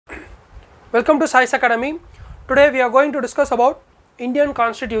Welcome to Sais Academy. Today we are going to discuss about Indian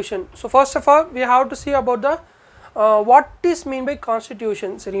Constitution. So first of all, we have to see about the what is mean by Constitution.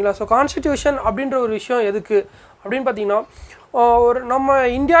 சரிங்களா? So Constitution அப்படின்ற ஒரு விஷயம் எதுக்கு அப்படினு பாத்தீங்கன்னா ஒரு நம்ம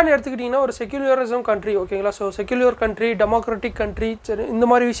இந்தியான்னு எடுத்துக்கிட்டீங்கன்னா ஒரு செக்யூலரிசம் கண்ட்ரி ஓகேங்களா? So secular country, democratic country, சரி இந்த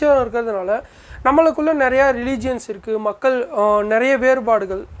மாதிரி விஷயம் இருக்கிறதுனால நம்மளுக்குள்ள நிறைய ரிலீஜியன்ஸ் இருக்குது, மக்கள் நிறைய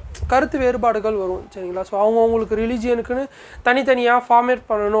வேறுபாடுகள், கருத்து வேறுபாடுகள் வரும் சரிங்களா? ஸோ அவங்கவுங்களுக்கு ரிலீஜியனுக்குன்னு தனித்தனியாக ஃபார்மேட்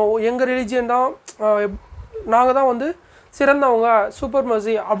பண்ணணும். எங்கள் ரிலீஜியன் தான், நாங்கள் தான் வந்து சிறந்தவங்க, சூப்பர்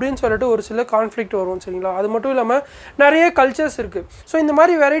மசி அப்படின்னு சொல்லிட்டு ஒரு சில கான்ஃப்ளிக்ட் வரும் சரிங்களா? அது மட்டும் இல்லாமல் நிறைய கல்ச்சர்ஸ் இருக்குது. ஸோ இந்த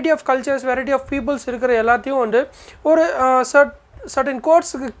மாதிரி variety of cultures, variety of peoples இருக்கிற எல்லாத்தையும் வந்து ஒரு சர்டன்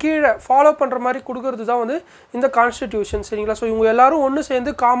கோட்ஸுக்கு கீழே ஃபாலோ பண்ணுற மாதிரி கொடுக்கறது தான் வந்து இந்த கான்ஸ்டிடியூஷன் சரிங்களா? ஸோ இவங்க எல்லோரும் ஒன்று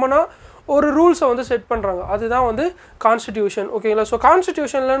சேர்ந்து காமனாக ஒரு ரூல்ஸை வந்து செட் பண்ணுறாங்க, அதுதான் வந்து கான்ஸ்டிடியூஷன் ஓகேங்களா? ஸோ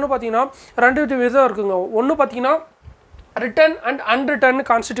கான்ஸ்டிடியூஷன்லன்னு பார்த்தீங்கன்னா ரெண்டு விதம் இருக்குங்க. ஒன்று பார்த்தீங்கன்னா ரிட்டன் அண்ட் அன்ரிட்டன்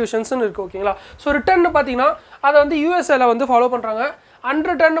கான்ஸ்டிடியூஷன்ஸ்னு இருக்குது ஓகேங்களா? ஸோ ரிட்டன்னு பார்த்தீங்கன்னா அதை வந்து யூஎஸ்ஏல வந்து ஃபாலோ பண்ணுறாங்க.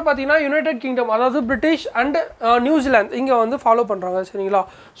 அன்ரிட்டன்னு பார்த்தீங்கன்னா யுனைடெட் கிங்டம், அதாவது பிரிட்டிஷ் அண்ட் நியூசிலாந்து இங்கே வந்து ஃபாலோ பண்ணுறாங்க சரிங்களா?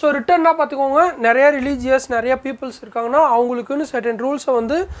 ஸோ ரிட்டன்னா பார்த்துக்கோங்க, நிறைய ரிலீஜியஸ் நிறைய பீப்புள்ஸ் இருக்காங்கன்னா அவங்களுக்குன்னு சர்டன் ரூல்ஸை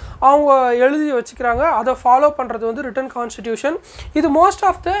வந்து அவங்க எழுதி வச்சுக்கிறாங்க, அதை ஃபாலோ பண்ணுறது வந்து ரிட்டன் கான்ஸ்டிடியூஷன். இது மோஸ்ட்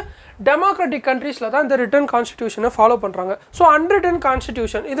ஆஃப் த டெமோக்ராட்டிக் கண்ட்ரீஸில் தான் இந்த ரிட்டன் கான்ஸ்டிடியூஷனை ஃபாலோ பண்ணுறாங்க. ஸோ அன்ரிட்டன்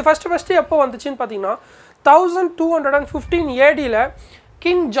கான்ஸ்டிடியூஷன் இது ஃபஸ்ட்டு எப்போ வந்துச்சுன்னு பார்த்தீங்கன்னா 1215 ADயில்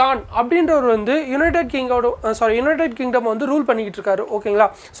கிங் ஜான் அப்படின்றவர் வந்து யுனைடெட் கிங்டம் வந்து ரூல் பண்ணிக்கிட்டு இருக்காரு ஓகேங்களா?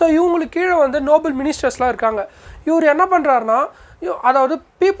 ஸோ இவங்களுக்கு கீழே வந்து நோபல் மினிஸ்டர்ஸ்லாம் இருக்காங்க. இவர் என்ன பண்ணுறாருனா, அதாவது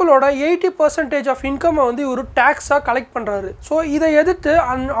பீப்புளோட 80% ஆஃப் இன்கம்மை வந்து இவர் டேக்ஸாக கலெக்ட் பண்ணுறாரு. ஸோ இதை எதிர்த்து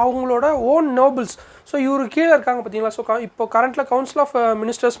அவங்களோட ஓன் நோபல்ஸ், ஸோ இவருக்கு கீழே இருக்காங்க பார்த்தீங்களா? ஸோ இப்போ கரண்ட்டில் கவுன்சில் ஆஃப்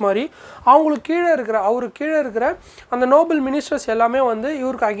மினிஸ்டர்ஸ் மாதிரி அவருக்கு கீழே இருக்கிற அந்த நோபல் மினிஸ்டர்ஸ் எல்லாமே வந்து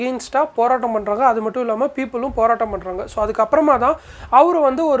இவருக்கு அகெயின்ஸ்டாக போராட்டம் பண்ணுறாங்க. அது மட்டும் இல்லாமல் பீப்புளும் போராட்டம் பண்ணுறாங்க. ஸோ அதுக்கப்புறமா தான் அவர்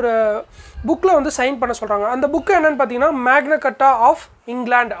வந்து ஒரு புக்கில் வந்து சைன் பண்ண சொல்கிறாங்க. அந்த புக்கு என்னென்னு பார்த்தீங்கன்னா மேக்னா கர்ட்டா ஆஃப்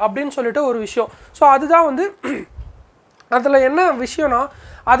இங்கிலாந்து அப்படின்னு சொல்லிட்டு ஒரு விஷயம். ஸோ அதுதான் வந்து அதில் என்ன விஷயம்னா,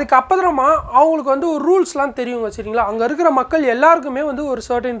 அதுக்கு அப்புறமா அவங்களுக்கு வந்து ஒரு ரூல்ஸ்லாம் தெரியுங்க சரிங்களா? அங்கே இருக்கிற மக்கள் எல்லாருக்குமே வந்து ஒரு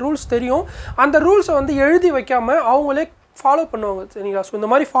சர்டன் ரூல்ஸ் தெரியும். அந்த ரூல்ஸை வந்து எழுதி வைக்காமல் அவங்களே ஃபாலோ பண்ணுவாங்க சரிங்களா? ஸோ இந்த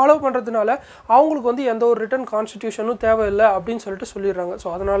மாதிரி ஃபாலோ பண்ணுறதுனால அவங்களுக்கு வந்து எந்த ஒரு ரிட்டன் கான்ஸ்டிடியூஷனும் தேவையில்லை அப்படின்னு சொல்லிட்டு சொல்லிடுறாங்க. ஸோ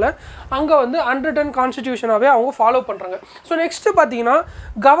அதனால் அங்கே வந்து அன்ரிட்டன் கான்ஸ்டிடியூஷனாகவே அவங்க ஃபாலோ பண்ணுறாங்க. ஸோ நெக்ஸ்ட்டு பார்த்தீங்கன்னா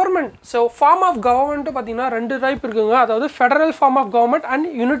government. So form of government பார்த்தீங்கன்னா 2 டைப் இருக்குங்க, அதாவது federal form of government and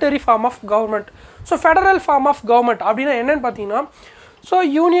unitary form of government. So federal form of government அப்படின்னா என்னென்னு பார்த்தீங்கன்னா, ஸோ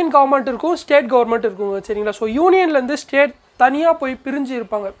யூனியன் கவர்மெண்ட் இருக்கும், ஸ்டேட் கவர்மெண்ட் இருக்குங்க சரிங்களா? ஸோ யூனியன்லேருந்து ஸ்டேட் தனியாக போய் பிரிஞ்சு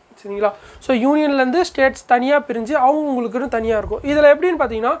இருப்பாங்க சரிங்களா? ஸோ யூனியன்லேருந்து ஸ்டேட்ஸ் தனியாக பிரிஞ்சு அவங்களுக்குன்னு தனியாக இருக்கும். இதில் எப்படின்னு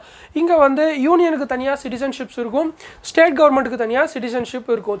பார்த்தீங்கன்னா, இங்கே வந்து யூனியனுக்கு தனியாக சிட்டிசன்ஷிப்ஸ் இருக்கும், ஸ்டேட் கவர்மெண்ட்டுக்கு தனியாக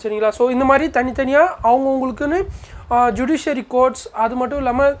சிட்டிசன்ஷிப் இருக்கும் சரிங்களா? ஸோ இந்த மாதிரி தனித்தனியாக அவங்கவுங்களுக்குன்னு ஜுடிஷியரி கோர்ட்ஸ், அது மட்டும்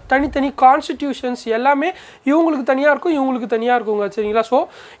இல்லாமல் தனித்தனி கான்ஸ்டிடியூஷன்ஸ் எல்லாமே இவங்களுக்கு தனியாக இருக்கும், இவங்களுக்கு தனியாக இருக்குங்க சரிங்களா? ஸோ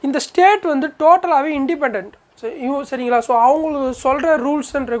இந்த ஸ்டேட் வந்து டோட்டலாகவே இண்டிபெண்ட் சரிங்களா? ஸோ அவங்களுக்கு சொல்கிற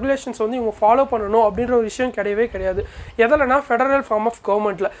ரூல்ஸ் அண்ட் ரெகுலேஷன்ஸ் வந்து இவங்க ஃபாலோ பண்ணணும் அப்படின்ற ஒரு விஷயம் கிடையாது. எதில்னா ஃபெடரல் ஃபார்ம் ஆஃப்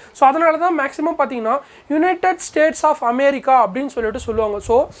கவர்மெண்ட்டில். ஸோ அதனால தான் மேக்ஸிமம் பார்த்தீங்கன்னா யுனைடெட் ஸ்டேட்ஸ் ஆஃப் அமெரிக்கா அப்படின்னு சொல்லிட்டு சொல்லுவாங்க.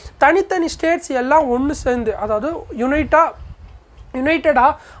 ஸோ தனித்தனி ஸ்டேட்ஸ் எல்லாம் ஒன்று சேர்ந்து, அதாவது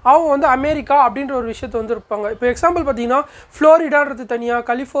யுனைட்டடாக அவங்க வந்து அமெரிக்கா அப்படின்ற ஒரு விஷயத்தை வந்து இருப்பாங்க. இப்போ எக்ஸாம்பிள் பார்த்தீங்கன்னா ஃப்ளோரிடான்றது தனியாக,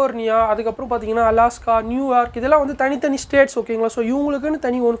 கலிஃபோர்னியா, அதுக்கப்புறம் பார்த்தீங்கன்னா அலாஸ்கா, நியூயார்க், இதெல்லாம் வந்து தனித்தனி ஸ்டேட்ஸ் ஓகேங்களா? ஸோ இவங்களுக்குன்னு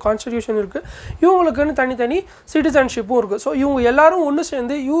தனி ஒன்று கான்ஸ்டிடியூஷன் இருக்குது, இவங்களுக்குன்னு தனித்தனி சிட்டிசன்ஷிப்பும் இருக்குது. ஸோ இவங்க எல்லாரும் ஒன்று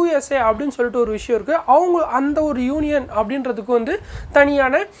சேர்ந்து யூஎஸ்ஏ அப்படின்னு சொல்லிட்டு ஒரு விஷயம் இருக்குது. அவங்க அந்த ஒரு யூனியன் அப்படின்றதுக்கு வந்து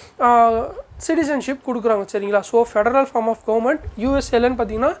தனியான சிட்டிசன்ஷிப் கொடுக்குறாங்க சரிங்களா? So federal form of government, யூஎஸ்ஏலன்னு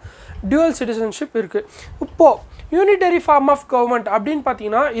பார்த்தீங்கன்னா டியூவல் சிட்டிசன்ஷிப் இருக்குது. இப்போது யூனிட்டரி ஃபார்ம் ஆஃப் கவர்மெண்ட் அப்படின்னு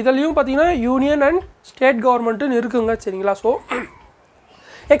பார்த்தீங்கன்னா இதுலேயும் பார்த்தீங்கன்னா யூனியன் அண்ட் ஸ்டேட் கவர்மெண்ட்டுன்னு இருக்குங்க சரிங்களா? ஸோ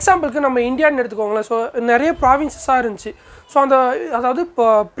எக்ஸாம்பிளுக்கு நம்ம இந்தியான்னு எடுத்துக்கோங்களேன். ஸோ நிறைய ப்ராவின்சஸாக இருந்துச்சு. ஸோ அதாவது இப்போ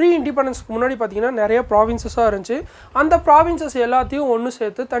ப்ரீ இண்டிபெண்டன்ஸ்க்கு முன்னாடி பார்த்தீங்கன்னா நிறைய ப்ராவின்சஸாக இருந்துச்சு. அந்த ப்ராவின்சஸ் எல்லாத்தையும் ஒன்று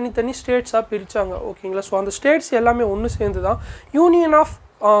சேர்த்து தனித்தனி ஸ்டேட்ஸாக பிரித்தாங்க ஓகேங்களா? ஸோ அந்த ஸ்டேட்ஸ் எல்லாமே ஒன்று சேர்ந்து தான் யூனியன் ஆஃப்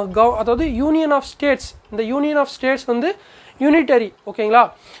அதாவது யூனியன் ஆஃப் ஸ்டேட்ஸ். இந்த யூனியன் ஆஃப் ஸ்டேட்ஸ் வந்து யூனிட்டரி ஓகேங்களா?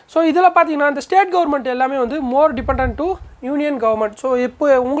 ஸோ இதில் பார்த்தீங்கன்னா இந்த ஸ்டேட் கவர்மெண்ட் எல்லாமே வந்து மோர் depend to union government. So இப்போ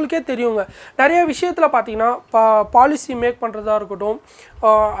உங்களுக்கே தெரியுங்க, நிறைய விஷயத்தில் பார்த்தீங்கன்னா பாலிசி மேக் பண்ணுறதா இருக்கட்டும்,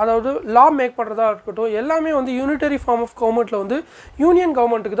 அதாவது லா மேக் பண்ணுறதா இருக்கட்டும், எல்லாமே வந்து யூனிட்டரி ஃபார்ம் ஆஃப் கவர்மெண்ட்டில் வந்து யூனியன்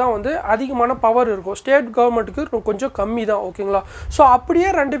கவர்மெண்ட்டுக்கு தான் வந்து அதிகமான பவர் இருக்கும், ஸ்டேட் கவர்மெண்ட்டுக்கு கொஞ்சம் கம்மி தான் ஓகேங்களா? ஸோ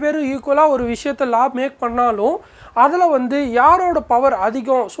அப்படியே 2 பேரும் ஈக்குவலாக ஒரு விஷயத்தை லா மேக் பண்ணாலும் அதில் வந்து யாரோட பவர்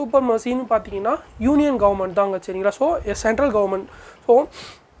அதிகம் சூப்பர் மசின்னு பார்த்தீங்கன்னா யூனியன் கவர்மெண்ட் தாங்க சரிங்களா? So central government. ஸோ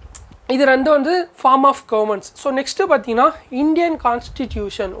இது வந்து form of governments. So next பார்த்தீங்கன்னா இந்தியன்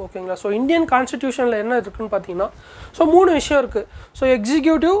கான்ஸ்டிடியூஷன் ஓகேங்களா? ஸோ இந்தியன் கான்ஸ்டிடியூஷனில் என்ன இருக்குதுன்னு பார்த்தீங்கன்னா, ஸோ 3 விஷயம் இருக்குது. So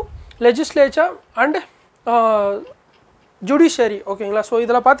executive, legislature and judiciary ஓகேங்களா. ஸோ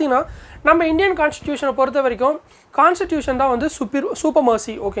இதில் பார்த்தீங்கன்னா நம்ம இந்தியன் கான்ஸ்டியூஷனை பொறுத்த வரைக்கும் கான்ஸ்டியூஷன் தான் வந்து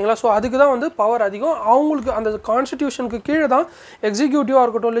சூப்பர்மர்சி ஓகேங்களா. ஸோ அதுக்கு தான் வந்து பவர் அதிகம். அவங்களுக்கு அந்த கான்ஸ்டியூஷனுக்கு கீழே தான் எக்ஸிக்யூட்டிவாக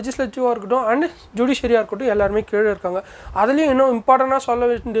இருக்கட்டும், லெஜிஸ்லேட்டிவாக இருக்கட்டும் அண்ட் ஜுடிஷியரியாக இருக்கட்டும் எல்லாருமே கீழே இருக்காங்க. அதுலேயும் இன்னும் இம்பார்ட்டண்ட்டாக சொல்ல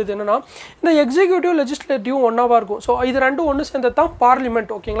வேண்டியது என்னென்னா இந்த எக்ஸிக்யூட்டிவ் லெஜிஸ்லேட்டிவ் ஒன்றாவாக இருக்கும். ஸோ இது ரெண்டும் ஒன்று சேர்ந்தது தான்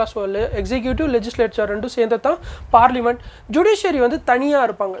பார்லிமெண்ட் ஓகேங்களா. ஸோ எக்ஸிக்யூட்டிவ் லெஜிஸ்லேச்சர் ரெண்டும் சேர்ந்தது தான் பார்லிமெண்ட். ஜுடிஷியரி வந்து தனியாக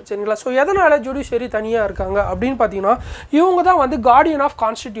இருப்பாங்க சரிங்களா. ஸோ எதனால் ஜுடிஷியரி தனியாக இருக்காங்க அப்படின்னு பார்த்தீங்கன்னா இவங்க தான் வந்து கார்டியன் ஆஃப்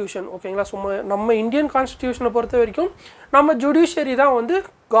கான்ஸ்டியூஷன் ஓகேங்களா. ஸோ நம்ம இந்தியன் கான்ஸ்டியூஷனை பொறுத்த வரைக்கும் நம்ம ஜுடிஷியரி தான் வந்து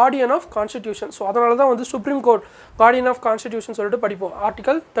கார்டியன் ஆஃப் கான்ஸ்டியூஷன். ஸோ அதனால தான் வந்து supreme court Guardian of constitution சொல்லிட்டு படிப்போம்.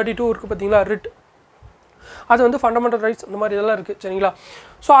 ஆர்டிகல் 32 இருக்குது பார்த்தீங்களா, ரிட், அது வந்து ஃபண்டமெண்டல் ரைட்ஸ் இந்த மாதிரி இதெல்லாம் இருக்குது சரிங்களா.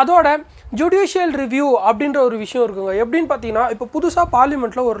 ஸோ அதோட ஜுடிஷியல் ரிவ்யூ அப்படின்ற ஒரு விஷயம் இருக்குங்க. எப்படின்னு பார்த்தீங்கன்னா இப்போ புதுசாக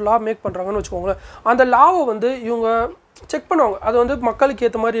பார்லிமெண்ட்டில் ஒரு லா மேக் பண்ணுறாங்கன்னு வச்சுக்கோங்களேன். அந்த லாவை வந்து இவங்க செக் பண்ணுவாங்க. அது வந்து மக்களுக்கு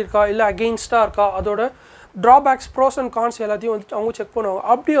ஏற்ற மாதிரி இருக்கா இல்லை அகெயின்ஸ்டாக இருக்கா, அதோட ட்ராபேக்ஸ் ப்ரோஸ் அண்ட் கான்ஸ் எல்லாத்தையும் வந்து அவங்க செக் பண்ணுவாங்க.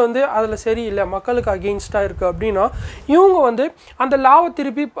 அப்படி வந்து அதில் சரியில்லை, மக்களுக்கு அகெயின்ஸ்டாக இருக்குது அப்படின்னா இவங்க வந்து அந்த லாவை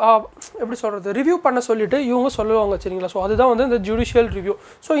திருப்பி எப்படி சொல்கிறது ரிவ்யூ பண்ண சொல்லிவிட்டு இவங்க சொல்லுவாங்க சரிங்களா. ஸோ அதுதான் வந்து இந்த ஜுடிஷியல் ரிவ்யூ.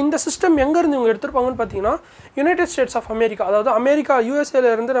 ஸோ இந்த சிஸ்டம் எங்கேருந்து இவங்க எடுத்துருப்பாங்கன்னு பார்த்தீங்கன்னா யுனைடெட் ஸ்டேட்ஸ் ஆஃப் அமெரிக்கா, அதாவது அமெரிக்கா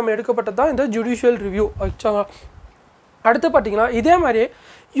யூஎஸ்ஏலேருந்து நம்ம எடுக்கப்பட்டது தான் இந்த ஜுடிஷியல் ரிவ்யூ வச்சாங்க. அடுத்து பார்த்தீங்கன்னா இதே மாதிரி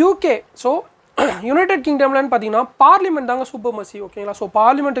யூகே, ஸோ யுனைடெட் கிங்டம்லன்னு பார்த்தீங்கன்னா பார்லிமெண்ட் தாங்க சூப்பர்மர்சி ஓகேங்களா. ஸோ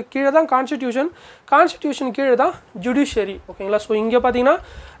பார்லிமெண்ட்டுக்கு கீழே தான் கான்ஸ்டியூஷன் கீழே தான் ஜுடிஷியரி ஓகேங்களா. ஸோ இங்கே பார்த்தீங்கன்னா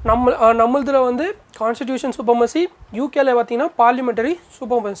நம்மளதில் வந்து கான்ஸ்டியூஷன் சூப்பர்மர்சி, யூகேல பார்த்தீங்கன்னா பார்லிமெண்டரி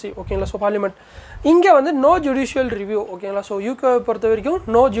சூப்பர்மர்சி ஓகேங்களா. ஸோ பார்லிமெண்ட் இங்கே வந்து நோ ஜுடிஷியல் ரிவ்யூ ஓகேங்களா. ஸோ யூகே பொறுத்த வரைக்கும்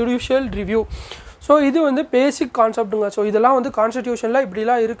நோ ஜுடிஷியல் ரிவ்யூ. ஸோ இது வந்து பேசிக் கான்செப்ட்டுங்க. ஸோ இதெல்லாம் வந்து கான்ஸ்டியூஷனில்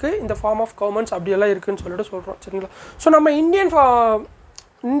இப்படிலாம் இருக்குது, இந்த ஃபார்ம் ஆஃப் கவர்மெண்ட்ஸ் அப்படியெல்லாம் இருக்குதுன்னு சொல்லிட்டு சொல்கிறோம் சரிங்களா. ஸோ நம்ம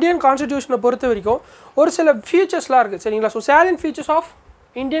இந்தியன் கான்ஸ்டியூஷனை பொறுத்த வரைக்கும் ஒரு சில ஃபீச்சர்ஸ்லாம் இருக்குது சரிங்களா. So salient features of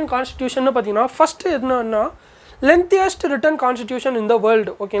Indian constitution பார்த்தீங்கன்னா ஃபஸ்ட்டு என்னன்னா lengthiest return constitution in the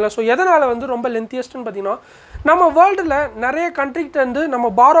world ஓகேங்களா. ஸோ எதனால் வந்து ரொம்ப லென்த்தியஸ்ட்னு பார்த்தீங்கன்னா நம்ம வேர்ல்டில் நிறைய கண்ட்ரிகிட்டேருந்து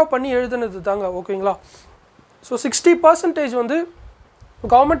நம்ம பாரோ பண்ணி எழுதுனது தாங்க ஓகேங்களா. ஸோ 60% வந்து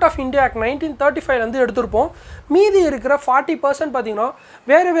கவர்மெண்ட் ஆஃப் இந்தியா ஆக்ட் 1935 எடுத்திருப்போம். மீதி இருக்கிற 40% பார்த்திங்கன்னா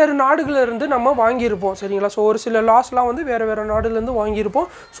வேறு நாடுகளிலிருந்து நம்ம வாங்கியிருப்போம் சரிங்களா. ஸோ ஒரு சில லாஸ்லாம் வந்து வேறு நாடுலேருந்து வாங்கியிருப்போம்.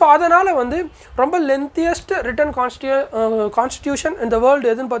 ஸோ அதனால் வந்து ரொம்ப லென்த்தியஸ்ட் ரிட்டன் கான்ஸ்டியூஷன் இந்த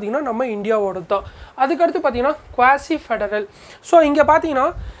வேர்ல்டு எதுன்னு பார்த்திங்கன்னா நம்ம இந்தியாவோட தான். அதுக்கடுத்து பார்த்திங்கன்னா குவாசி ஃபெடரல். ஸோ இங்கே பார்த்திங்கன்னா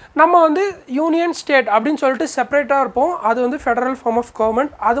நம்ம வந்து யூனியன் ஸ்டேட் அப்படின்னு சொல்லிட்டு செப்பரேட்டாக இருப்போம். அது வந்து ஃபெடரல் ஃபார்ம் ஆஃப்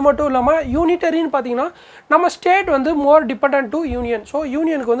கவர்மெண்ட். அது மட்டும் இல்லாமல் யூனிட்டரின்னு பார்த்திங்கன்னா நம்ம ஸ்டேட் வந்து மோர் டிபெண்ட் டு யூனியன். ஸோ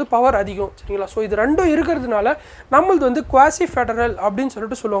யூனியனுக்கு வந்து பவர் அதிகம் சரிங்களா. ஸோ இது ரெண்டும் இருக்கிறதுனால நம்மளது வந்து குவாசி ஃபெடரல் அப்படின்னு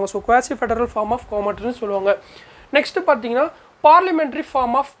சொல்லிட்டு சொல்லுவாங்க. So quasi federal form of கவர்மெண்ட்னு சொல்லுவாங்க. நெக்ஸ்ட்டு பார்த்திங்கன்னா பார்லிமெண்ட்ரி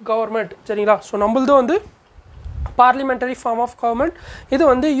ஃபார்ம் ஆஃப் கவர்மெண்ட் சரிங்களா. ஸோ நம்மளது வந்து பார்லிமெண்டரி ஃபார்ம் ஆஃப் கவர்மெண்ட். இது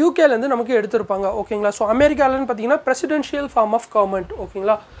வந்து யூகேலேருந்து நமக்கு எடுத்திருப்பாங்க ஓகேங்களா. ஸோ அமெரிக்காலன்னு பார்த்தீங்கன்னா பிரசிடென்ஷியல் ஃபார்ம் ஆஃப் கவர்மெண்ட்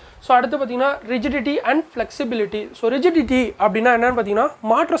ஓகேங்களா. ஸோ அடுத்து பார்த்தீங்கன்னா rigidity and flexibility. So rigidity அப்படின்னா என்னென்னு பார்த்தீங்கன்னா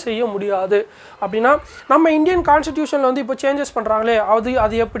மாற்றம் செய்ய முடியாது. அப்படின்னா நம்ம இந்தியன் கான்ஸ்டியூஷனில் வந்து இப்போ சேஞ்சஸ் பண்ணுறாங்களே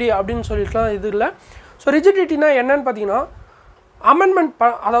அது எப்படி அப்படின்னு சொல்லிட்டுலாம் இது இல்லை. ஸோ ரிஜிடிட்டினா என்னென்னு பார்த்தீங்கன்னா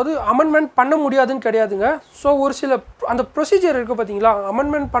அமெண்ட்மெண்ட் பண்ண முடியாதுன்னு கிடையாதுங்க. ஸோ ஒரு சில அந்த ப்ரொசீஜர் இருக்குது பார்த்தீங்களா,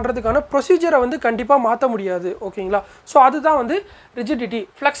 அமெண்ட்மெண்ட் பண்ணுறதுக்கான ப்ரொசீஜரை வந்து கண்டிப்பாக மாற்ற முடியாது ஓகேங்களா. ஸோ அதுதான் வந்து ரிஜிடிட்டி.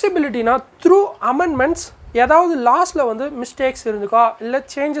 ஃப்ளெக்சிபிலிட்டினா த்ரூ அமெண்ட்மெண்ட்ஸ் ஏதாவது லாஸில் வந்து மிஸ்டேக்ஸ் இருந்துக்கா இல்லை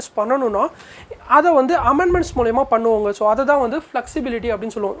சேஞ்சஸ் பண்ணணுன்னா அதை வந்து அமெண்ட்மெண்ட்ஸ் மூலயமா பண்ணுவாங்க. ஸோ அதை தான் வந்து ஃப்ளெக்சிபிலிட்டி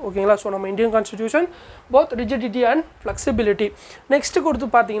அப்படின்னு சொல்லுவோம் ஓகேங்களா. ஸோ நம்ம Indian constitution both rigidity and flexibility. Next கொடுத்து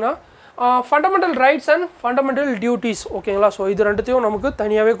பார்த்தீங்கன்னா fundamental rights and fundamental duties ஓகேங்களா. ஸோ இது ரெண்டுத்தையும் நமக்கு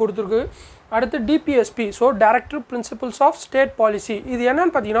தனியாகவே கொடுத்துருக்கு. அடுத்து DPSP, so directive principles of state policy. இது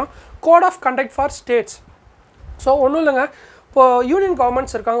என்னென்னு பார்த்தீங்கன்னா code of conduct for states. So ஒன்றும் இல்லைங்க, இப்போ யூனியன்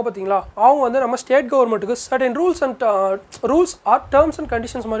கவர்மெண்ட்ஸ் இருக்காங்க பார்த்தீங்களா, அவங்க வந்து நம்ம ஸ்டேட் கவர்மெண்ட்டுக்கு certain rules are terms and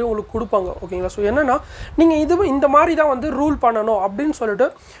conditions மாதிரி உங்களுக்கு கொடுப்பாங்க ஓகேங்களா. ஸோ என்னென்னா நீங்கள் இந்த மாதிரி தான் வந்து ரூல் பண்ணணும் அப்படின்னு சொல்லிட்டு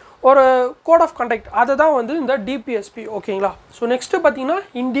ஒரு கோட் ஆஃப் கண்டக்ட், அதை தான் வந்து இந்த டிபிஎஸ்பி ஓகேங்களா. ஸோ நெக்ஸ்ட்டு பார்த்தீங்கன்னா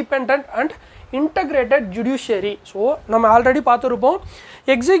independent and integrated judiciary. So நம்ம ஆல்ரெடி பார்த்துருப்போம்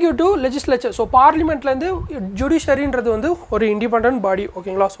எக்ஸிக்யூட்டிவ் லெஜிஸ்லேச்சர். ஸோ பார்லிமெண்ட்லேருந்து ஜுடிஷியரின்றது வந்து ஒரு இண்டிபெண்ட் பாடி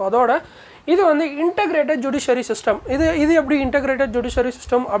ஓகேங்களா. ஸோ அதோட இது வந்து இன்டகிரேட்டட் ஜுடிஷியரி சிஸ்டம். இது எப்படி இன்டகிரேட்டட் ஜுடிஷியரி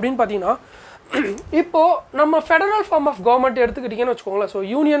சிஸ்டம் அப்படின்னு பார்த்தீங்கன்னா இப்போது நம்ம ஃபெடரல் ஃபார்ம் ஆஃப் கவர்மெண்ட் எடுத்துக்கிட்டிங்கன்னு வச்சுக்கோங்களேன். ஸோ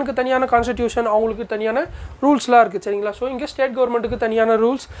யூனியனுக்கு தனியான கான்ஸ்டியூஷன், அவங்களுக்கு தனியான ரூல்ஸ்லாம் இருக்குது சரிங்களா. ஸோ இங்கே ஸ்டேட் கவர்மெண்ட்டுக்கு தனியான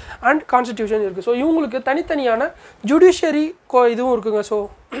ரூல்ஸ் அண்ட் கான்ஸ்டியூஷன் இருக்குது. ஸோ இவங்களுக்கு தனித்தனியான ஜுடிஷியரி இதுவும் இருக்குங்க. ஸோ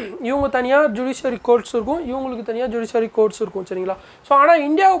இவங்க தனியாக ஜுடிஷியரி கோர்ட்ஸ் இருக்கும், இவங்களுக்கு தனியாக ஜுடிஷியரி கோர்ட்ஸ் இருக்கும் சரிங்களா. ஸோ ஆனால்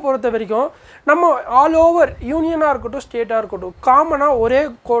இந்தியாவை பொறுத்த வரைக்கும் நம்ம ஆல் ஓவர் யூனியனாக இருக்கட்டும் ஸ்டேட்டாக இருக்கட்டும் காமனாக ஒரே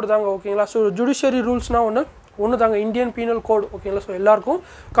கோடு தாங்க ஓகேங்களா. ஸோ ஜுடிஷியரி ரூல்ஸ்னால் ஒன்று, ஒன்று தாங்க இந்தியன் பீனல் கோட் ஓகேங்களா. ஸோ எல்லாருக்கும்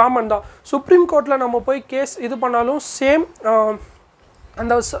காமன் தான். சுப்ரீம் கோர்ட்டில் நம்ம போய் கேஸ் இது பண்ணாலும் சேம்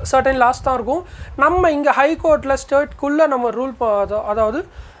அந்த சர்டன் லாஸ் தான் இருக்கும். நம்ம இங்கே ஹை கோர்ட்டில் ஸ்டேட்குள்ளே நம்ம அதாவது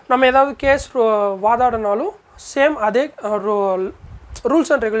நம்ம ஏதாவது கேஸ் வாதாடினாலும் சேம் அதே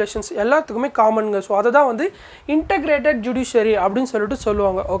ரூல்ஸ் அண்ட் ரெகுலேஷன்ஸ் எல்லாத்துக்குமே காமனுங்க. ஸோ அதை தான் வந்து இன்டகிரேட்டட் ஜுடிஷியரி அப்படின்னு சொல்லிட்டு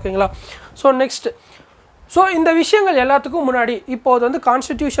சொல்லுவாங்க ஓகேங்களா. ஸோ நெக்ஸ்ட் ஸோ இந்த விஷயங்கள் எல்லாத்துக்கும் முன்னாடி இப்போ அது வந்து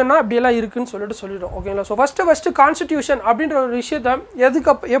கான்ஸ்டிடியூஷன்னா அப்படியெல்லாம் இருக்குதுன்னு சொல்லிட்டோம் ஓகேங்களா. ஸோ ஃபஸ்ட்டு கான்ஸ்டிடியூஷன் அப்படின்ற ஒரு விஷயத்த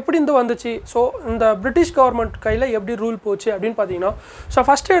எப்படி இருந்து வந்துச்சு, ஸோ இந்த பிரிட்டிஷ் கவர்மெண்ட் கையில் எப்படி ரூல் போச்சு அப்படின்னு பார்த்தீங்கன்னா, ஸோ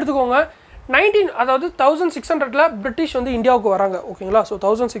ஃபஸ்ட்டு எடுத்துக்கோங்க 1600 பிரிட்டிஷ் வந்து இந்தியாவுக்கு வராங்க ஓகேங்களா. ஸோ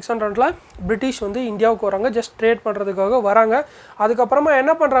 1600 பிரிட்டிஷ் வந்து இந்தியாவுக்கு வராங்க, ஜஸ்ட் ட்ரேட் பண்ணுறதுக்காக வராங்க. அதுக்கப்புறமா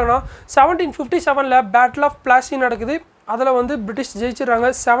என்ன பண்ணுறாங்கன்னா 1757 பேட்டில் ஆஃப் பிளாசி நடக்குது, அதில் வந்து பிரிட்டிஷ் ஜெயிச்சிடுறாங்க.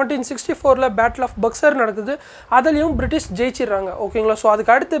 1764 பேட்டில் ஆஃப் பக்சர் நடக்குது, அதுலேயும் பிரிட்டிஷ் ஜெயிச்சிடுறாங்க ஓகேங்களா. ஸோ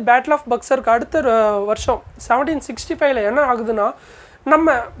அதுக்கு அடுத்து பேட்டில் ஆஃப் பக்சருக்கு அடுத்த வருஷம் 1765 என்ன ஆகுதுன்னா,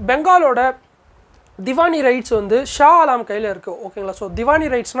 நம்ம பெங்காலோட திவானி ரைட்ஸ் வந்து ஷா ஆலம் கையில் இருக்குது ஓகேங்களா. ஸோ திவானி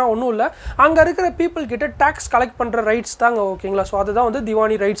ரைட்ஸ்னால் ஒன்றும் இல்லை, அங்கே இருக்கிற பீப்புள் கிட்ட டேக்ஸ் கலெக்ட் பண்ணுற ரைட்ஸ் தாங்க ஓகேங்களா. ஸோ அதுதான் வந்து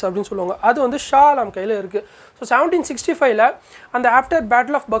திவானி ரைட்ஸ் அப்படின்னு சொல்லுவாங்க. அது வந்து ஷா ஆலம் கையில் இருக்குது. ஸோ 1765 அந்த ஆஃப்டர்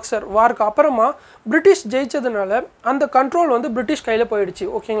பேட்டில் ஆஃப் பக்சர் வாருக்கு அப்புறமா பிரிட்டிஷ் ஜெயிச்சதுனால அந்த கண்ட்ரோல் வந்து பிரிட்டிஷ் கையில் போயிடுச்சு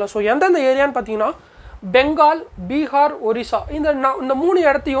ஓகேங்களா. ஸோ எந்தெந்த ஏரியான்னு பார்த்தீங்கன்னா பெங்கால், பீகார், ஒரிசா இந்த 3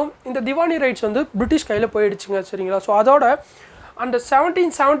 இடத்தையும் இந்த திவானி ரைட்ஸ் வந்து பிரிட்டிஷ் கையில் போயிடுச்சுங்க சரிங்களா. ஸோ அதோட அந்த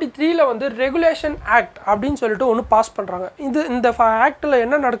 1773 வந்து ரெகுலேஷன் ஆக்ட் அப்படின்னு சொல்லிட்டு ஒன்று பாஸ் பண்ணுறாங்க. இந்த ஆக்டில்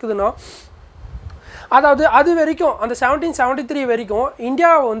என்ன நடக்குதுன்னா, அதாவது அது வரைக்கும் அந்த 1773 வரைக்கும்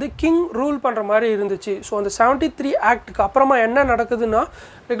இந்தியாவை வந்து கிங் ரூல் பண்ணுற மாதிரி இருந்துச்சு. ஸோ அந்த 73 ஆக்டுக்கு அப்புறமா என்ன நடக்குதுன்னா,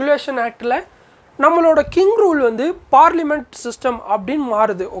 ரெகுலேஷன் ஆக்டில் நம்மளோட கிங் ரூல் வந்து பார்லிமெண்ட் சிஸ்டம் அப்படின்னு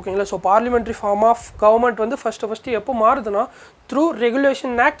மாறுது ஓகேங்களா. So parliamentary form of government வந்து ஃபஸ்ட்டு எப்போ மாறுதுன்னா த்ரூ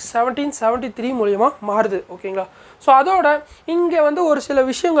ரெகுலேஷன் ஆக்ட் 1773 மூலிமா மாறுது ஓகேங்களா. ஸோ அதோட இங்கே வந்து ஒரு சில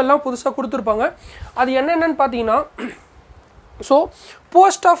விஷயங்கள்லாம் புதுசாக கொடுத்துருப்பாங்க. அது என்னென்னு பார்த்தீங்கன்னா, so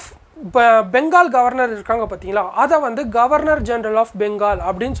post of Bengal governor இருக்காங்க பார்த்தீங்களா, அதை வந்து கவர்னர் ஜெனரல் ஆஃப் பெங்கால்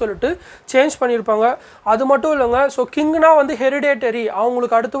அப்படின்னு சொல்லிட்டு சேஞ்ச் பண்ணியிருப்பாங்க. அது மட்டும் இல்லைங்க, ஸோ கிங்னா வந்து ஹெரிடேட்டரி,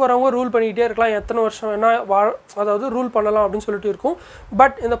 அவங்களுக்கு அடுத்து வரவங்க ரூல் பண்ணிக்கிட்டே இருக்கலாம், எத்தனை வருஷம் வேணால் அதாவது ரூல் பண்ணலாம் அப்படின்னு சொல்லிட்டு இருக்கும்.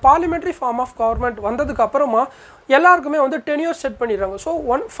 பட் இந்த பார்லிமெண்ட்ரி ஃபார்ம் ஆஃப் கவர்மெண்ட் வந்ததுக்கு அப்புறமா எல்லாருக்குமே வந்து 10 years செட் பண்ணிடுறாங்க. ஸோ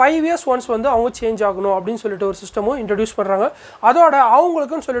 5 years ஒன்ஸ் வந்து அவங்க சேஞ்ச் ஆகணும் அப்படின்னு சொல்லிட்டு ஒரு சிஸ்டமும் இன்ட்ரடியூஸ் பண்ணுறாங்க. அதோட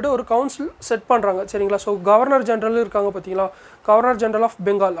அவங்களுக்குன்னு சொல்லிட்டு ஒரு கவுன்சில் செட் பண்ணுறாங்க சரிங்களா. ஸோ கவர்னர் ஜெனரல் இருக்காங்க பார்த்தீங்களா, கவர்னர் ஜெனரல் ஆஃப்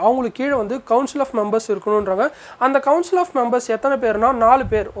பெங்கால், அவங்களுக்கு கீழே வந்து கவுன்சில் ஆஃப் மெம்பர்ஸ் இருக்கணுன்றாங்க. அந்த கவுன்சில் ஆஃப் மெம்பர்ஸ் எத்தனை பேர்னா 4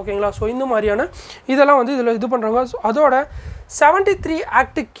 பேர் ஓகேங்களா. ஸோ இந்த மாதிரியான இதெல்லாம் வந்து இதில் இது பண்ணுறாங்க. அதோட 73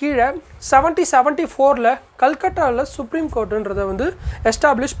 ஆக்டுக்கு கீழே 1774 கல்கட்டாவில் சுப்ரீம் கோர்ட்டுன்றதை வந்து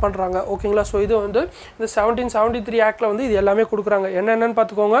எஸ்டாப்ளிஷ் பண்ணுறாங்க ஓகேங்களா. ஸோ இது வந்து இந்த 1773 ஆக்டில் வந்து இது எல்லாமே கொடுக்குறாங்க. என்னென்னு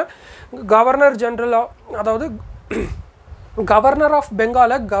பார்த்துக்கோங்க, கவர்னர் ஜெனரல் அதாவது governor of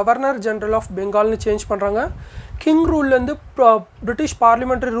பெங்காலை governor general of பெங்கால்னு change பண்ணுறாங்க. கிங் ரூல்லேருந்து பிரிட்டிஷ்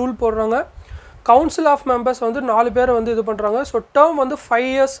பார்லிமெண்ட்ரி ரூல் போடுறாங்க. கவுன்சில் ஆஃப் மெம்பர்ஸ் வந்து 4 பேர் வந்து இது பண்ணுறாங்க. ஸோ டேர்ம் வந்து 5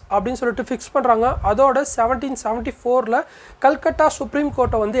 years அப்படின்னு சொல்லிட்டு ஃபிக்ஸ் பண்ணுறாங்க. அதோட 1774 கல்கட்டா சுப்ரீம்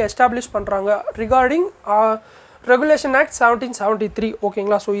கோர்ட்டை வந்து எஸ்டாப்ளிஷ் பண்ணுறாங்க ரிகார்டிங் ரெகுலேஷன் ஆக்ட் 1773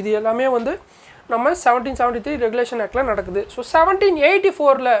 ஓகேங்களா. ஸோ இது எல்லாமே வந்து நம்ம 1773 ரெகுலேஷன் ஆக்டில் நடக்குது. ஸோ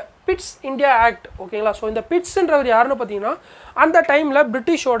 1784 பிட்ஸ் இந்தியா ஆக்ட் ஓகேங்களா. ஸோ இந்த பிட்ஸ்ன்றவர் யாருன்னு பார்த்தீங்கன்னா, அந்த டைமில்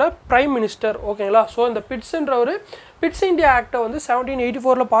பிரிட்டிஷோட பிரைம் மினிஸ்டர் ஓகேங்களா. ஸோ இந்த பிட்ஸ்ன்றவர் பிட்ஸ் இந்தியா ஆக்டை வந்து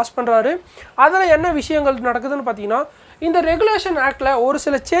 1784 பாஸ் பண்ணுறாரு. அதில் என்ன விஷயங்கள் நடக்குதுன்னு பார்த்தீங்கன்னா, இந்த ரெகுலேஷன் ஆக்டில் ஒரு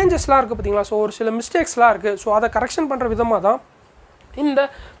சில சேஞ்சஸ்லாம் இருக்குது பார்த்தீங்களா. ஸோ ஒரு சில மிஸ்டேக்ஸ்லாம் இருக்குது. ஸோ அதை கரெக்ஷன் பண்ணுற விதமாக தான் இந்த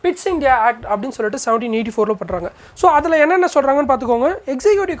பிட்ஸ் இந்தியா ஆக்ட் அப்படின்னு சொல்லிட்டு 1784 பண்ணுறாங்க. ஸோ அதில் என்னென்ன சொல்கிறாங்கன்னு பார்த்துக்கோங்க.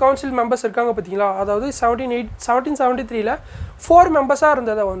 எக்ஸிக்யூட்டிவ் கவுன்சில் மெம்பர்ஸ் இருக்காங்க பார்த்தீங்களா, அதாவது 1773 4 மெம்பர்ஸாக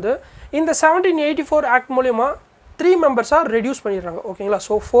இருந்ததை வந்து இந்த 1784 ஆக்ட் மூலயமா 3 மெம்பர்ஸாக ரெடியூஸ் பண்ணிடுறாங்க ஓகேங்களா.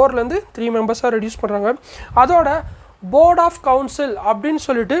 ஸோ 4லேருந்து 3 மெம்பர்ஸாக ரெடியூஸ் பண்ணுறாங்க. அதோட போர்ட் ஆஃப் கவுன்சில் அப்படின்னு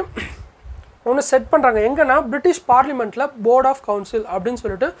சொல்லிட்டு ஒன்று செட் பண்ணுறாங்க. எங்கன்னா பிரிட்டிஷ் பார்லிமெண்ட்டில் போர்ட் ஆஃப் கவுன்சில் அப்படின்னு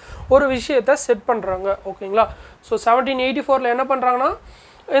சொல்லிட்டு ஒரு விஷயத்தை செட் பண்ணுறாங்க ஓகேங்களா. ஸோ 1784 என்ன பண்ணுறாங்கன்னா,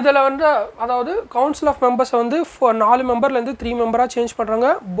 இதில் வந்து அதாவது கவுன்சில் ஆஃப் மெம்பர்ஸை வந்து 4 மெம்பர்லேருந்து 3 மெம்பராக சேஞ்ச் பண்ணுறாங்க.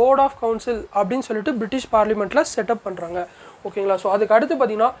 போர்ட் ஆஃப் கவுன்சில் அப்படின்னு சொல்லிட்டு பிரிட்டிஷ் பார்லிமெண்ட்டில் செட்டப் பண்ணுறாங்க ஓகேங்களா. ஸோ அதுக்கு அடுத்து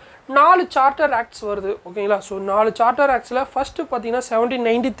பார்த்தீங்கன்னா 4 சார்ட்டர் ஆக்ட்ஸ் வருது ஓகேங்களா. ஸோ 4 சார்ட்டர் ஆக்ட்ஸில் ஃபஸ்ட்டு பார்த்தீங்கன்னா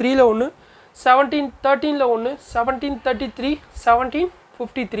 1793 ஒன்று, 1713 ஒன்று, 1733,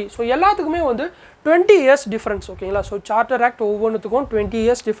 1753. ஸோ எல்லாத்துக்குமே வந்து 20 years டிஃப்ரென்ஸ் ஓகேங்களா. ஸோ சார்ட்டர் ஆக்ட் ஒவ்வொன்றுத்துக்கும் 20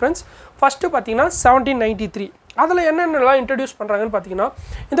 years டிஃப்ரென்ஸ். ஃபஸ்ட்டு பார்த்தீங்கன்னா 1793 அதில் என்னென்னலாம் இன்ட்ரடியூஸ் பண்ணுறாங்கன்னு பார்த்தீங்கன்னா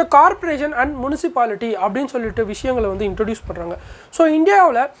இந்த கார்ப்பரேஷன் அண்ட் முனிசிபாலிட்டி அப்படின்னு சொல்லிட்டு விஷயங்களை வந்து இன்ட்ரடியூஸ் பண்ணுறாங்க. ஸோ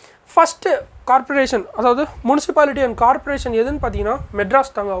இந்தியாவில் ஃபஸ்ட்டு கார்ப்பரேஷன் அதாவது முனிசிபாலிட்டி அண்ட் கார்ப்பரேஷன் எதுன்னு பார்த்தீங்கன்னா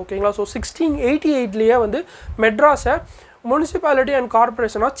மெட்ராஸ் தாங்க. ஓகேங்களா. ஸோ 1688 வந்து மெட்ராஸை முனிசிபாலிட்டி அண்ட்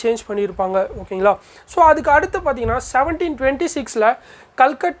கார்ப்பரேஷனாக சேஞ்ச் பண்ணியிருப்பாங்க. ஓகேங்களா. ஸோ அதுக்கு அடுத்து பார்த்தீங்கன்னா 1726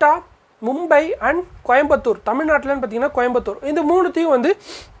 கல்கட்டா, மும்பை அண்ட் கோயம்புத்தூர், தமிழ்நாட்டில்னு பார்த்தீங்கன்னா கோயம்புத்தூர், இந்த மூணுத்தையும் வந்து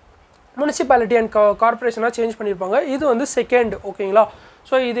முனிசிபாலிட்டி அண்ட் கார்ப்பரேஷனாக சேஞ்ச் பண்ணியிருப்பாங்க. இது வந்து செகண்ட். ஓகேங்களா.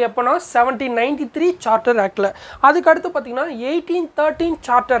 ஸோ இது எப்போனா 1793 சார்ட்டர் ஆக்டில். அதுக்கடுத்து பார்த்தீங்கன்னா 1813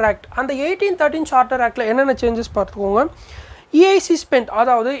 சார்ட்டர் ஆக்ட். அந்த 1813 சார்ட்டர் ஆக்டில் என்னென்ன சேஞ்சஸ் பார்த்துக்கோங்க. இஐசி ஸ்பெண்ட்,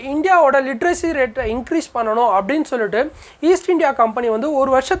 அதாவது இந்தியாவோட லிட்ரஸி ரேட்டை இன்க்ரீஸ் பண்ணணும் அப்படின்னு சொல்லிட்டு ஈஸ்ட் இந்தியா கம்பெனி வந்து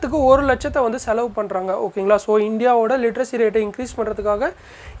ஒரு வருஷத்துக்கு 1 லட்சத்தை வந்து செலவு பண்ணுறாங்க. ஓகேங்களா. ஸோ இந்தியாவோட லிட்ரஸி ரேட்டை இன்க்ரீஸ் பண்ணுறதுக்காக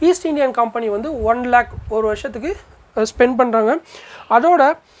ஈஸ்ட் இந்தியன் கம்பெனி வந்து 1 lakh ஒரு வருஷத்துக்கு ஸ்பெண்ட் பண்ணுறாங்க. அதோட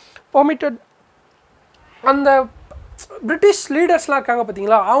பெர்மிட்டட் அந்த பிரிட்டிஷ் லீடர்ஸ்லாம் இருக்காங்க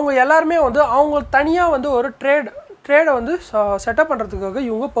பார்த்தீங்களா, அவங்க எல்லாருமே வந்து அவங்க தனியாக வந்து ஒரு ட்ரேடை வந்து செட்டப் பண்ணுறதுக்காக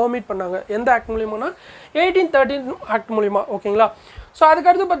இவங்க பெர்மிட் பண்ணாங்க. எந்த ஆக்ட் மூலியமானா 1813 ஆக்ட் மூலிமா. ஓகேங்களா. ஸோ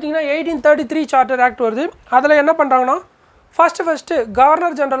அதுக்கடுத்து பார்த்தீங்கன்னா 1833 சார்ட்டர் ஆக்ட் வருது. அதில் என்ன பண்ணுறாங்கன்னா ஃபஸ்ட்டு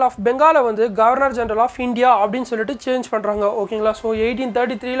கவர்னர் ஜெனரல் ஆஃப் பெங்காலை வந்து கவர்னர் ஜெனரல் ஆஃப் இந்தியா அப்படின்னு சொல்லிட்டு சேஞ்ச் பண்ணுறாங்க. ஓகேங்களா. ஸோ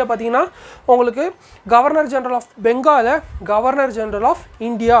 1833 பார்த்தீங்கன்னா உங்களுக்கு governor general of பெங்காலை governor general of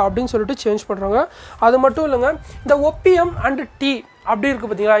India அப்படின்னு சொல்லிட்டு சேஞ்ச் பண்ணுறாங்க. அது மட்டும் இல்லைங்க, இந்த ஒப்பியம் அண்ட் டீ அப்படி இருக்குது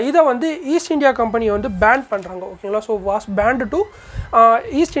பார்த்தீங்களா, இதை வந்து ஈஸ்ட் இந்தியா கம்பெனி வந்து பேன் பண்ணுறாங்க. ஓகேங்களா. So was pant to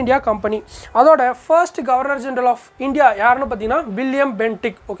east India company. அதோட first governor general of India யாருன்னு பார்த்தீங்கன்னா வில்லியம்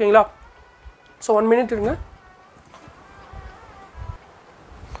பென்டிக். ஓகேங்களா. ஸோ 1 minute இருங்க.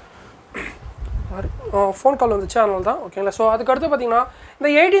 ஃபோன் கால் வந்துச்சு, அதனால தான். ஓகேங்களா. ஸோ அதுக்கடுத்து பார்த்தீங்கன்னா இந்த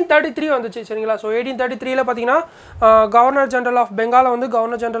 1833 வந்துச்சு. சரிங்களா. ஸோ 1833 பார்த்தீங்கன்னா கவர்னர் ஜெனரல் ஆஃப் பெங்காலை வந்து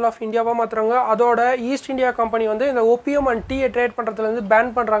கவர்னர் ஜெனரல் ஆஃப் இந்தியாவாக மாற்றுறாங்க. அதோட ஈஸ்ட் இந்தியா கம்பெனி வந்து இந்த ஒப்பியம் அண்ட் டீயை ட்ரேட் பண்ணுறதுலேருந்து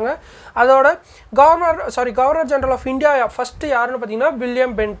பேன் பண்ணுறாங்க. அதோட governor general of India first யாருன்னு பார்த்தீங்கன்னா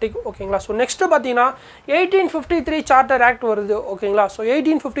வில்லியம் பென்டிக். ஓகேங்களா. ஸோ நெக்ஸ்ட்டு பார்த்தீங்கன்னா 1853 சார்ட்டர் ஆக்ட் வருது. ஓகேங்களா. ஸோ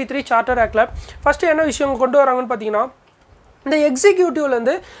 1853 சார்ட்டர் ஆக்டில் ஃபஸ்ட்டு என்ன விஷயம் கொண்டு வராங்கன்னு பார்த்தீங்கன்னா இந்த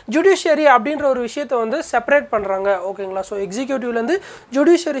எக்ஸிக்யூட்டிவ்லேருந்து ஜுடிஷியரி அப்படின்ற ஒரு விஷயத்தை வந்து செப்பரேட் பண்ணுறாங்க. ஓகேங்களா. ஸோ எக்ஸிக்யூட்டிவ்லேருந்து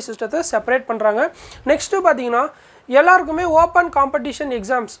ஜுடிஷியரி சிஸ்டத்தை செப்பரேட் பண்ணுறாங்க. நெக்ஸ்ட்டு பார்த்தீங்கன்னா எல்லாருக்குமே open competition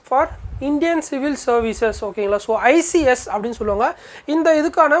exams for Indian civil services. ஓகேங்களா. ஸோ ஐசிஎஸ் அப்படின்னு சொல்லுவாங்க. இந்த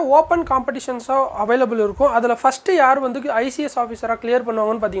இதுக்கான ஓப்பன் காம்படிஷன்ஸாக அவைலபிள் இருக்கும். அதில் ஃபஸ்ட்டு யார் வந்து ஐசிஎஸ் ஆஃபீஸராக கிளியர்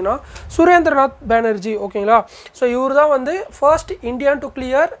பண்ணுவாங்கன்னு பார்த்தீங்கன்னா சுரேந்திரநாத் பானர்ஜி. ஓகேங்களா. ஸோ இவர் தான் வந்து first Indian to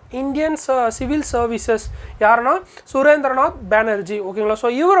clear Indian civil services. யாருன்னா சுரேந்திரநாத் பானர்ஜி. ஓகேங்களா.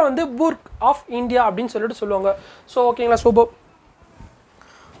 ஸோ இவரை வந்து புர்க் ஆஃப் இந்தியா அப்படின்னு சொல்லிட்டு சொல்லுவாங்க. ஸோ ஓகேங்களா.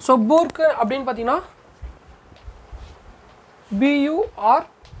 ஸோ புர்க் அப்படின்னு பார்த்தீங்கன்னா BURKE.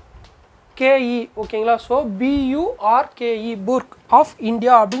 ஓகேங்களா. ஸோ BURKE புர்க் ஆஃப்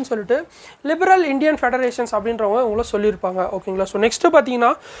இந்தியா அப்படின்னு சொல்லிட்டு லிபரல் இந்தியன் ஃபெடரேஷன்ஸ் அப்படின்றவங்க உங்களை சொல்லியிருப்பாங்க. ஓகேங்களா. ஸோ நெக்ஸ்ட்டு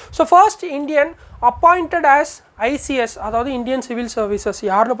பார்த்தீங்கன்னா so first Indian appointed as ICS, அதாவது இந்தியன் சிவில் சர்வீசஸ்,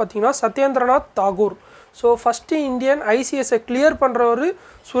 யாருன்னு பார்த்தீங்கன்னா Satyendranath Tagore. So first Indian ஐசிஎஸ்ஸை clear பண்ணுறவர்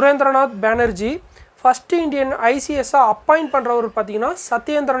Surendranath Banerjee. First Indian ஐசிஎஸ்ஸாக appoint பண்ணுறவர் பார்த்தீங்கன்னா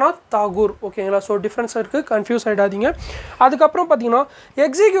சத்யேந்திரநாத் தாகூர். ஓகேங்களா. ஸோ டிஃப்ரென்ஸ் இருக்குது, கன்ஃபியூஸ் ஆகிடாதீங்க. அதுக்கப்புறம் பார்த்தீங்கன்னா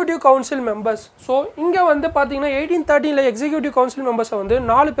எக்ஸிக்யூட்டிவ் கவுன்சில் மெம்பர்ஸ். ஸோ இங்கே வந்து பார்த்தீங்கன்னா 1813 எக்ஸிக்யூட்டிவ் கவுன்சில் மெம்பர்ஸை வந்து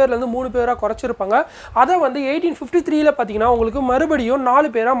 4 பேர்லேருந்து 3 பேராக குறைச்சிருப்பாங்க. அதை வந்து 1853 பார்த்தீங்கன்னா உங்களுக்கு மறுபடியும்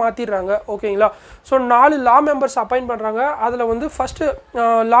 4 பேராக மாற்றிடுறாங்க. ஓகேங்களா. ஸோ 4 லா மெம்பர்ஸ் அப்பாயிண்ட் பண்ணுறாங்க. அதில் வந்து ஃபஸ்ட்டு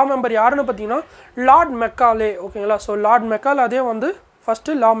லா மெம்பர் யாருன்னு பார்த்தீங்கன்னா லார்ட் மெக்காலே. ஓகேங்களா. ஸோ லார்ட் மெக்காலே அதே வந்து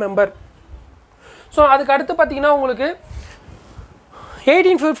ஃபஸ்ட்டு லா மெம்பர். ஸோ அதுக்கு அடுத்து பார்த்தீங்கன்னா உங்களுக்கு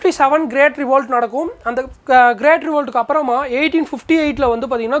 1857 கிரேட் ரிவோல்ட் நடக்கும். அந்த கிரேட் ரிவோல்ட்டுக்கு அப்புறமா 1858 வந்து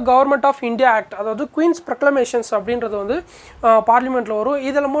பார்த்தீங்கன்னா கவர்மெண்ட் ஆஃப் இந்தியா ஆக்ட், அதாவது குயின்ஸ் ப்ரொக்ளமேஷன்ஸ் அப்படின்றது வந்து பார்லிமெண்ட்டில் வரும்.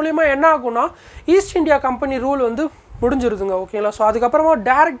 இதில் மூலிமா என்ன ஆகும்னா ஈஸ்ட் இந்தியா கம்பெனி ரூல் வந்து முடிஞ்சிருதுங்க. ஓகேங்களா. ஸோ அதுக்கப்புறமா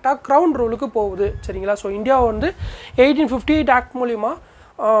டேரெக்டாக க்ரௌன் ரூலுக்கு போகுது. சரிங்களா. ஸோ இந்தியா வந்து 1858 ஆக்ட் மூலிமா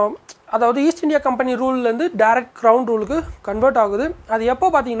அதாவது east India company ரூல்லேருந்து direct crown ரூலுக்கு convert ஆகுது. அது எப்போ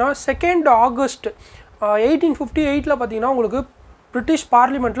பார்த்தீங்கன்னா 2 ஆகஸ்ட் 1858 பார்த்தீங்கன்னா உங்களுக்கு பிரிட்டிஷ்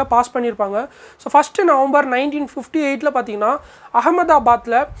பார்லிமெண்ட்டில் பாஸ் பண்ணியிருப்பாங்க. ஸோ ஃபஸ்ட்டு நவம்பர் 1958 பார்த்தீங்கன்னா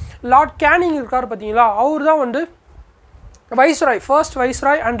அகமதாபாத்தில் லார்ட் கேனிங் இருக்கார் பார்த்தீங்களா, அவர் தான் வந்து viceroy, first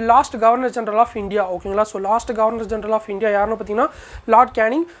viceroy and last governor general of India. ஓகேங்களா. So last governor general of India யாருன்னு பார்த்தீங்கன்னா Lord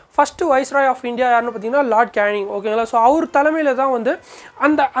Canning. First viceroy of India யாருன்னு பார்த்தீங்கன்னா லார்ட் கேனிங். ஓகேங்களா. ஸோ அவர் தலைமையில் தான் வந்து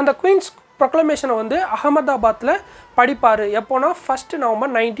அந்த குயின்ஸ் ப்ரொக்ளமேஷனை வந்து அகமதாபாத்தில் படிப்பார். எப்போனா 1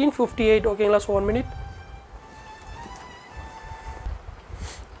 நவம்பர் 1958. ஓகேங்களா. So 1 minute.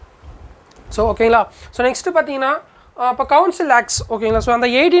 ஸோ ஓகேங்களா. ஸோ நெக்ஸ்ட்டு பார்த்தீங்கன்னா இப்போ கவுன்சில் ஆக்ட்ஸ் ஓகேங்களா. ஸோ அந்த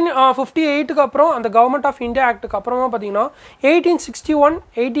 1858க்கு அப்புறம் அந்த கவர்மெண்ட் ஆஃப் இந்தியா ஆக்டுக்கு அப்புறமா பார்த்தீங்கன்னா 1861,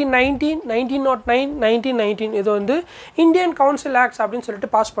 1819, 1909, 1919 இது வந்து இந்தியன் கவுன்சில் ஆக்ட்ஸ் அப்படின்னு சொல்லிட்டு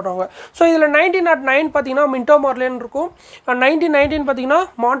பாஸ் பண்ணுவாங்க. ஸோ இதில் 1909 பார்த்தீங்கன்னா மின்டோ மார்லேன்னு இருக்கும், 1919 பார்த்தீங்கன்னா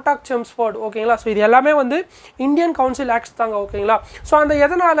மாண்டாக் செம்ஸ்ஃபோர்ட் ஓகேங்களா. ஸோ இது எல்லாமே வந்து இந்தியன் கவுன்சில் ஆக்ட்ஸ் தாங்க ஓகேங்களா. ஸோ அந்த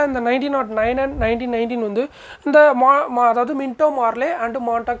எதனால் இந்த 1909 அண்ட் 1919 வந்து இந்த அதாவது மின்டோ மார்லே அண்ட்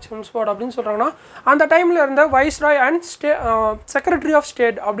மாண்டாக் செம்ஸ்ஃபோர்ட் அப்படின்னு சொல்கிறாங்கன்னா அந்த டைமில் இருந்த viceroy and secretary of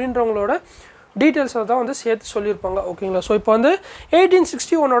state அப்படின்றவங்களோட டீட்டெயில்ஸை தான் வந்து சேர்த்து சொல்லியிருப்பாங்க ஓகேங்களா. ஸோ இப்போ வந்து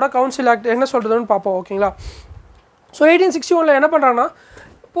 1861ஓட கவுன்சில் ஆக்ட் என்ன சொல்கிறதுன்னு பார்ப்போம் ஓகேங்களா. ஸோ 1861 என்ன பண்ணுறாங்கன்னா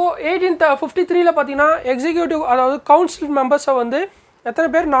இப்போது 1853 பார்த்தீங்கன்னா எக்ஸிக்யூட்டிவ் அதாவது கவுன்சில் மெம்பர்ஸை வந்து எத்தனை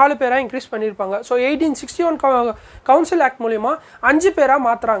பேர் 4 பேராக இன்க்ரீஸ் பண்ணியிருப்பாங்க. ஸோ 1861 கவுன்சில் ஆக்ட் மூலிமா 5 பேராக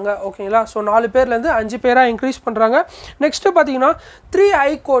மாற்றுறாங்க ஓகேங்களா. ஸோ 4 பேர்லேருந்து 5 பேராக இன்க்ரீஸ் பண்ணுறாங்க. நெக்ஸ்ட்டு பார்த்தீங்கன்னா 3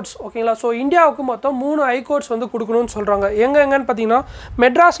 ஹை கோர்ட்ஸ் ஓகேங்களா. ஸோ இந்தியாவுக்கு மொத்தம் 3 ஹை கோர்ட்ஸ் வந்து கொடுக்கணும்னு சொல்கிறாங்க. எங்கன்னு பார்த்தீங்கன்னா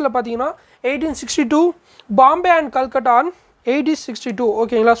மெட்ராஸில் பார்த்தீங்கன்னா 1862, பாம்பே அண்ட் கல்கட்டா 1862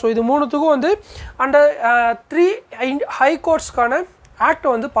 ஓகேங்களா. ஸோ இது 3த்துக்கும் வந்து அந்த 3 ஹை கோர்ட்ஸ்க்கான ஆக்டை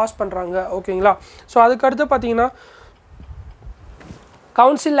வந்து பாஸ் பண்ணுறாங்க ஓகேங்களா. ஸோ அதுக்கடுத்து பார்த்தீங்கன்னா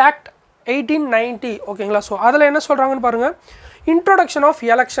கவுன்சில் ஆக்ட் 1890 ஓகேங்களா. ஸோ அதில் என்ன சொல்கிறாங்கன்னு பாருங்கள், இன்ட்ரோடக்ஷன் ஆஃப்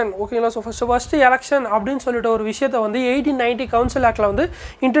எலெக்ஷன் ஓகேங்களா. ஸோ ஃபஸ்ட்டு எலெக்ஷன் அப்படின்னு சொல்லிட்டு ஒரு விஷயத்தை வந்து 1890 கவுன்சில் ஆக்டில் வந்து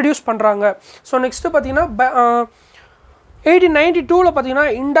இன்ட்ரடியூஸ் பண்ணுறாங்க. ஸோ நெக்ஸ்ட்டு பார்த்தீங்கன்னா 1892 பார்த்தீங்கன்னா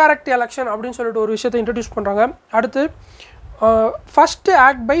இன்டைரக்ட் எலெக்ஷன் அப்படின்னு சொல்லிட்டு ஒரு விஷயத்தை இன்ட்ரடியூஸ் பண்ணுறாங்க. அடுத்து ஃபஸ்ட்டு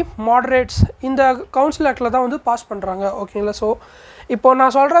ஆக்ட் பை மாடரேட்ஸ் இந்த கவுன்சில் ஆக்டில் தான் வந்து பாஸ் பண்ணுறாங்க ஓகேங்களா. ஸோ இப்போ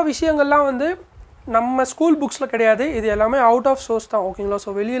நான் சொல்கிற விஷயங்கள்லாம் வந்து நம்ம ஸ்கூல் புக்ஸில் கிடையாது, இது எல்லாமே அவுட் ஆஃப் சோர்ஸ் தான் ஓகேங்களா.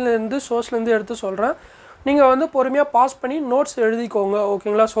 ஸோ வெளியிலேருந்து சோர்ஸ்லேருந்து எடுத்து சொல்கிறேன், நீங்கள் வந்து பொறுமையாக பாஸ் பண்ணி நோட்ஸ் எழுதிக்கோங்க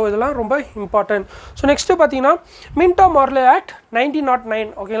ஓகேங்களா. ஸோ இதெல்லாம் ரொம்ப இம்பார்ட்டன்ட். ஸோ நெக்ஸ்ட்டு பார்த்தீங்கன்னா மின்டோ மார்லே ஆக்ட் 1909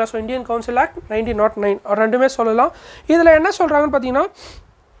 ஓகேங்களா. ஸோ இந்தியன் கவுன்சில் ஆக்ட் 1909 ரெண்டுமே சொல்லலாம். இதில் என்ன சொல்கிறாங்கன்னு பார்த்தீங்கன்னா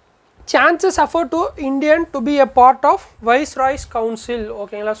chances afford to Indian to be a part of viceroy's council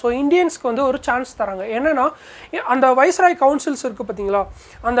ஓகேங்களா. ஸோ இந்தியன்ஸ்க்கு வந்து ஒரு சான்ஸ் தராங்க. என்னென்னா அந்த வைஸ்ராய் கவுன்சில்ஸ் இருக்குது பார்த்தீங்களா,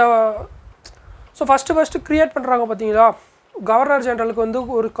 அந்த ஸோ ஃபஸ்ட்டு க்ரியேட் பண்ணுறாங்க பார்த்தீங்களா, கவர்னர் ஜெனரலுக்கு வந்து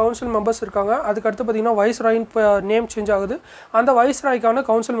ஒரு கவுன்சில் மெம்பர்ஸ் இருக்காங்க. அதுக்கடுத்து பார்த்தீங்கன்னா வைஸ்ராயின் இப்போ நேம் சேஞ்ச் ஆகுது, அந்த வைஸ்ராய்க்கான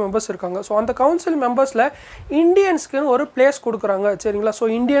கவுன்சில் மெம்பர்ஸ் இருக்காங்க. ஸோ அந்த கவுன்சில் மெம்பர்ஸில் இந்தியன்ஸ்க்குன்னு ஒரு பிளேஸ் கொடுக்குறாங்க சரிங்களா. ஸோ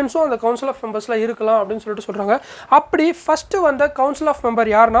இந்தியன்ஸும் அந்த கவுன்சில் ஆஃப் மெம்பர்ஸில் இருக்கலாம் அப்படின்னு சொல்லிட்டு சொல்கிறாங்க. அப்படி ஃபஸ்ட்டு வந்த கவுன்சில் ஆஃப்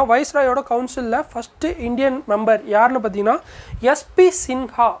மெம்பர் யாருன்னா வைஸ்ராயோட கவுன்சிலில் ஃபஸ்ட்டு இந்தியன் மெம்பர் யாருன்னு பார்த்தீங்கன்னா எஸ்பி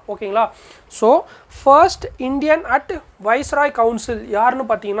சின்ஹா ஓகேங்களா. So first Indian at viceroy council யாருன்னு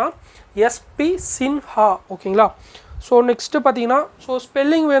பார்த்தீங்கன்னா எஸ்பி சின்ஹா ஓகேங்களா. ஸோ நெக்ஸ்ட்டு பார்த்தீங்கன்னா ஸோ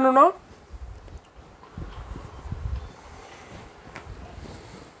ஸ்பெல்லிங் வேணும்னா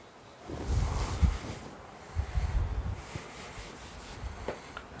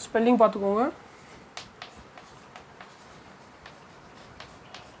ஸ்பெல்லிங் பார்த்துக்கோங்க.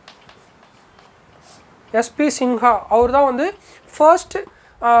 எஸ்பி சின்ஹா அவர் தான் வந்து first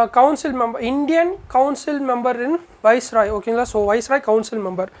council member, Indian council member இன் வைஸ்ராய் ஓகேங்களா. So viceroy council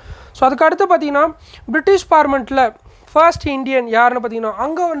member. So அதுக்கடுத்து பார்த்தீங்கன்னா பிரிட்டிஷ் பார்லிமெண்ட்டில் ஃபர்ஸ்ட் இந்தியன் யாருன்னு பார்த்தீங்கன்னா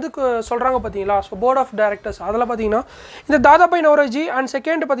அங்கே வந்து சொல்கிறாங்க பார்த்தீங்களா. ஸோ போர்ட் ஆஃப் டைரக்டர்ஸ் அதில் பார்த்தீங்கன்னா இந்த தாதாபாய் நௌரோஜி அண்ட்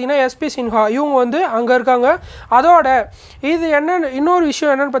செகண்ட் பார்த்தீங்கன்னா எஸ்பி சின்ஹா இவங்க வந்து அங்கே இருக்காங்க. அதோட இது என்னென்னு இன்னொரு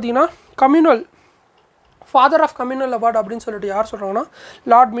விஷயம் என்னென்னு பார்த்தீங்கன்னா communal father of communal award அப்படின்னு சொல்லிட்டு யார் சொல்கிறாங்கன்னா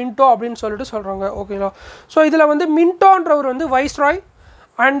லார்ட் மின்டோ அப்படின்னு சொல்லிட்டு சொல்கிறாங்க ஓகேங்களா. ஸோ இதில் வந்து மின்டோன்றவர் வந்து வைஸ்ராய்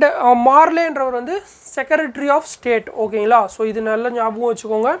அண்ட் மார்லேன்றவர் வந்து செக்ரட்டரி ஆஃப் ஸ்டேட் ஓகேங்களா. ஸோ இது நல்ல ஞாபகம்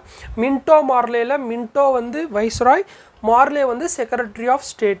வச்சுக்கோங்க. மின்டோ மார்லேயில் மின்டோ வந்து வைஸ்ராய், மார்லே வந்து secretary of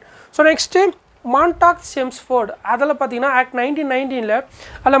state. So next மாண்டாக் செம்ஸ்ஃபோர்ட் அதில் பார்த்தீங்கன்னா ஆக்ட் 1919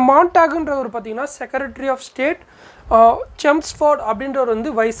 அதில் மாண்டாக்ன்றவர் பார்த்தீங்கன்னா செக்ரட்டரி ஆஃப் ஸ்டேட், செம்ஸ்ஃபோர்ட் அப்படின்றவர் வந்து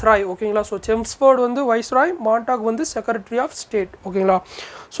வைஸ்ராய் ஓகேங்களா. ஸோ செம்ஸ்ஃபோர்ட் வந்து வைஸ்ராய், மாண்டாக் வந்து செக்ரட்டரி ஆஃப் ஸ்டேட் ஓகேங்களா.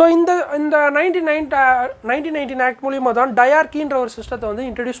 ஸோ இந்த 1919 ஆக்ட் மூலியமாக தான் டயார்கின்ற ஒரு சிஸ்டத்தை வந்து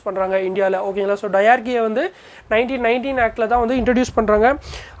இன்ட்ரடியூஸ் பண்ணுறாங்க இந்தியாவில் ஓகேங்களா. ஸோ டயார்கியை வந்து 1919 ஆக்டில் தான் வந்து இன்ட்ரடியூஸ் பண்ணுறாங்க.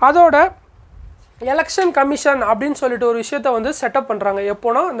 அதோட எலெக்ஷன் கமிஷன் அப்படின்னு சொல்லிட்டு ஒரு விஷயத்தை வந்து செட்டப் பண்ணுறாங்க.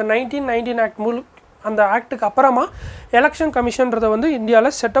 எப்போனா அந்த 1919 ஆக்ட் அந்த ஆக்டுக்கு அப்புறமா எலெக்ஷன் கமிஷன்றதை வந்து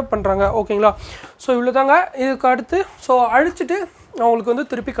இந்தியாவில் செட்டப் பண்ணுறாங்க ஓகேங்களா. ஸோ இவ்வளோ தாங்க. இதுக்கு அடுத்து ஸோ அழிச்சிட்டு நான் உங்களுக்கு வந்து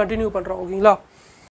திருப்பி கண்டினியூ பண்ணுறேன் ஓகேங்களா.